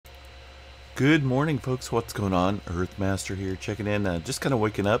Good morning, folks. What's going on? Earthmaster here, checking in. Just kind of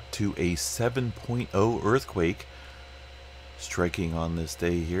waking up to a 7.0 earthquake striking on this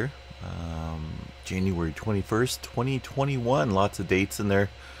day here, January 21st, 2021. Lots of dates in there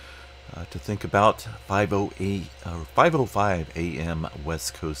to think about. 5:08 or 5:05 a.m.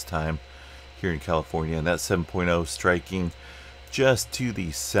 West Coast time here in California, and that 7.0 striking just to the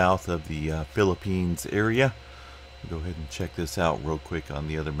south of the Philippines area. Go ahead and check this out real quick on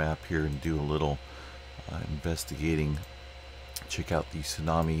the other map here and do a little investigating. Check out the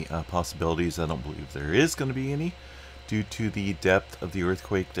tsunami possibilities. I don't believe there is going to be any due to the depth of the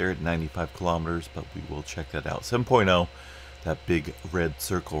earthquake there at 95 kilometers, but we will check that out. 7.0, that big red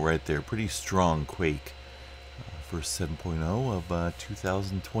circle right there. Pretty strong quake for 7.0 of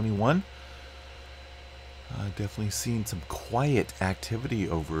 2021. Definitely seen some quiet activity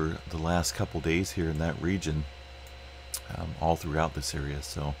over the last couple days here in that region. All throughout this area.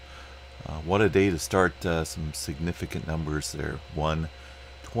 So what a day to start some significant numbers there. 1,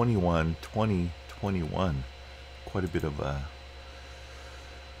 21, 20, 21. Quite a bit of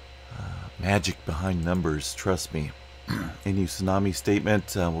magic behind numbers, trust me. Any tsunami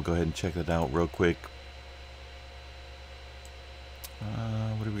statement, we'll go ahead and check that out real quick.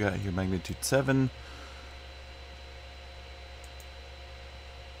 What do we got here? Magnitude 7.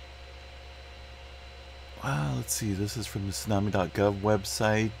 Let's see, this is from the tsunami.gov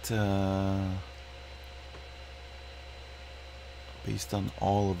website. Based on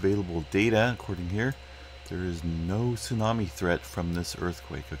all available data, according here, there is no tsunami threat from this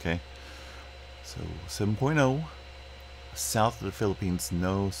earthquake, okay? So 7.0, south of the Philippines,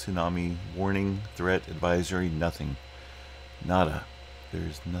 no tsunami warning, threat, advisory, nothing. Nada.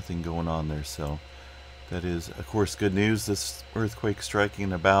 There's nothing going on there, so that is, of course, good news. This earthquake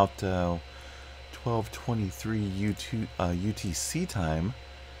striking about 12:23 UTC time,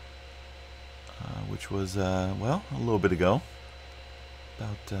 which was, well, a little bit ago.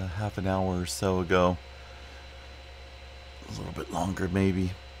 About half an hour or so ago. A little bit longer,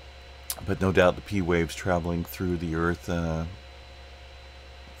 maybe. But no doubt the P waves traveling through the Earth for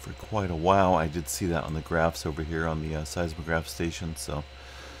quite a while. I did see that on the graphs over here on the seismograph station. So,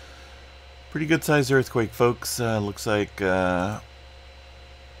 pretty good sized earthquake, folks. Looks like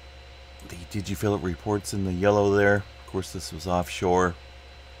the DigiPhilip reports in the yellow there. Of course, this was offshore.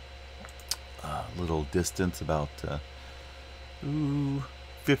 A little distance, about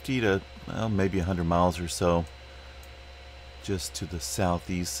 50 to maybe 100 miles or so, just to the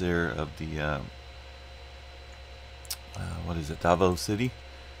southeast there of the what is it, Davao City?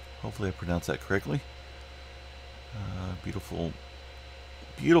 Hopefully I pronounced that correctly. Beautiful,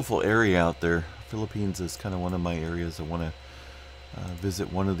 beautiful area out there. Philippines is kind of one of my areas I want to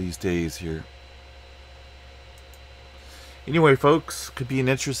visit one of these days here. Anyway, folks, could be an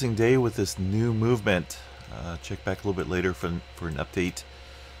interesting day with this new movement. Check back a little bit later for an update.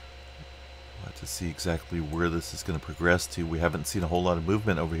 We'll have to see exactly where this is going to progress to. We haven't seen a whole lot of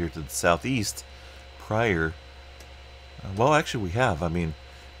movement over here to the southeast prior. Well, actually we have. I mean,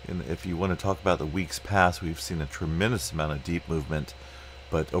 if you want to talk about the weeks past, we've seen a tremendous amount of deep movement.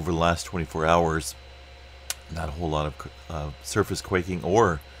 But over the last 24 hours, not a whole lot of surface quaking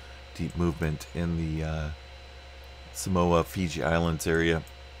or deep movement in the Samoa, Fiji Islands area,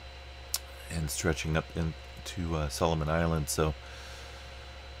 and stretching up into Solomon Islands. So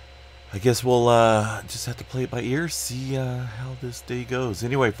I guess we'll just have to play it by ear, see how this day goes.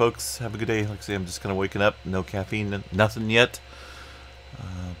 Anyway, folks, have a good day. Like I say, I'm just kind of waking up. No caffeine, nothing yet.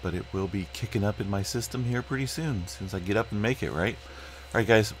 But it will be kicking up in my system here pretty soon, as soon as I get up and make it, right? Alright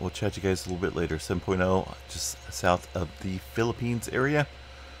guys, we'll chat you guys a little bit later. 7.0, just south of the Philippines area.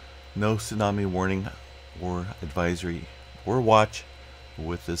 No tsunami warning or advisory or watch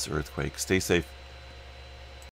with this earthquake. Stay safe.